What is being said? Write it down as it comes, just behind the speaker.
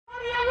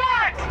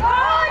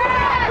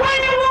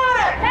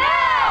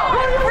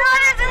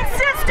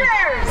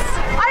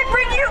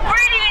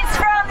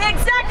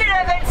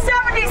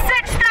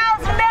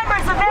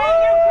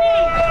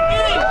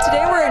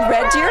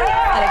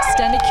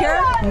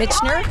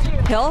Michener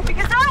Hill.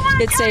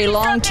 It's a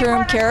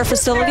long-term care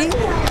facility.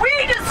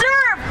 We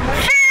deserve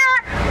fair,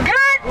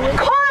 good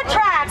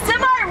contracts. Am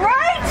I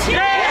right?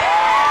 Yeah.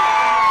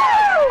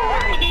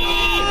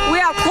 We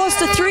have close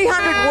to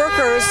 300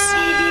 workers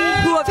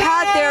who have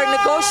had their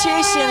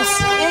negotiations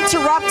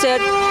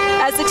interrupted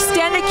as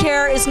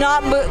Extendicare is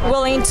not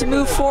willing to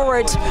move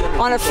forward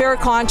on a fair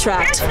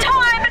contract. It's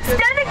time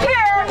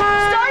Extendicare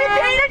started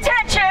paying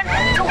attention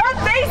to what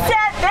they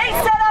set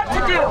out to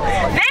do.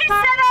 They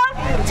set out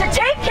to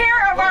take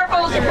care of our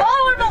most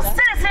vulnerable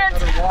citizens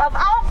of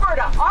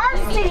Alberta, our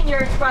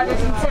seniors,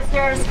 brothers and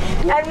sisters.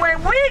 And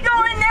when we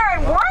go in there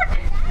and work,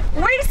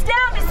 we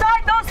stand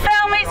beside those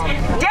families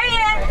day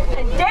in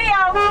and day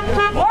out,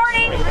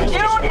 morning,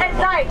 noon, and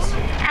night.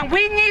 And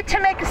we need to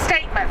make a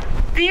statement.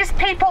 These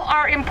people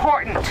are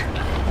important.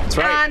 That's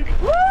right. And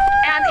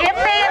if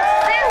they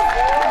insist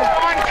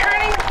on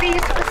turning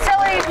these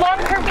facilities,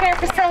 long-term care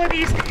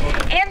facilities,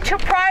 into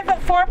private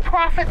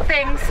for-profit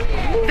things,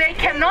 they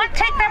cannot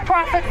take their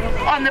profit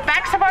on the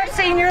backs of our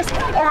seniors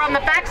or on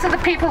the backs of the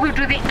people who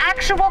do the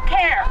actual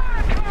care.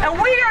 And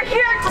we are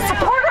here to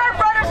support our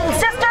brothers and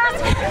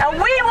sisters, and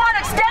we want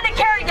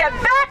Extendicare to get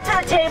back to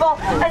the table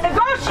and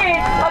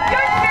negotiate a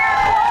good, fair,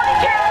 quality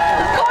care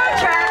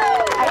contract.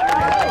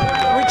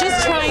 We're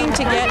just trying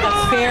to get a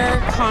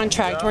fair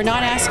contract. We're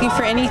not asking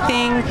for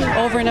anything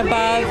over and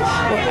above.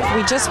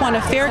 We just want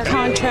a fair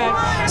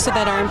contract so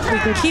that we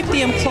can keep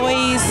the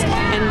employees,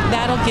 and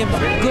that'll give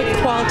good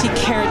quality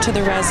care to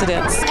the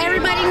residents.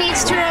 Everybody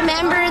needs to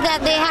remember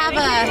that they have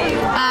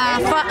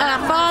a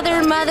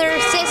father, mother,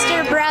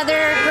 sister,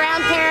 brother,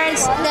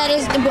 grandparents that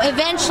is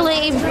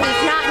eventually, if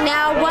not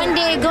now, one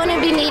day going to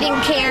be needing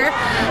care,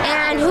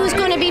 and who's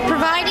going to be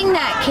providing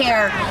that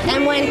care?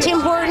 And when Tim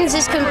Hortons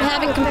is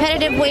having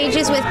competitive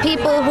wages with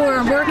people who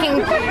are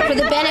working for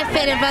the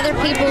benefit of other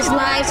people's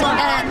lives,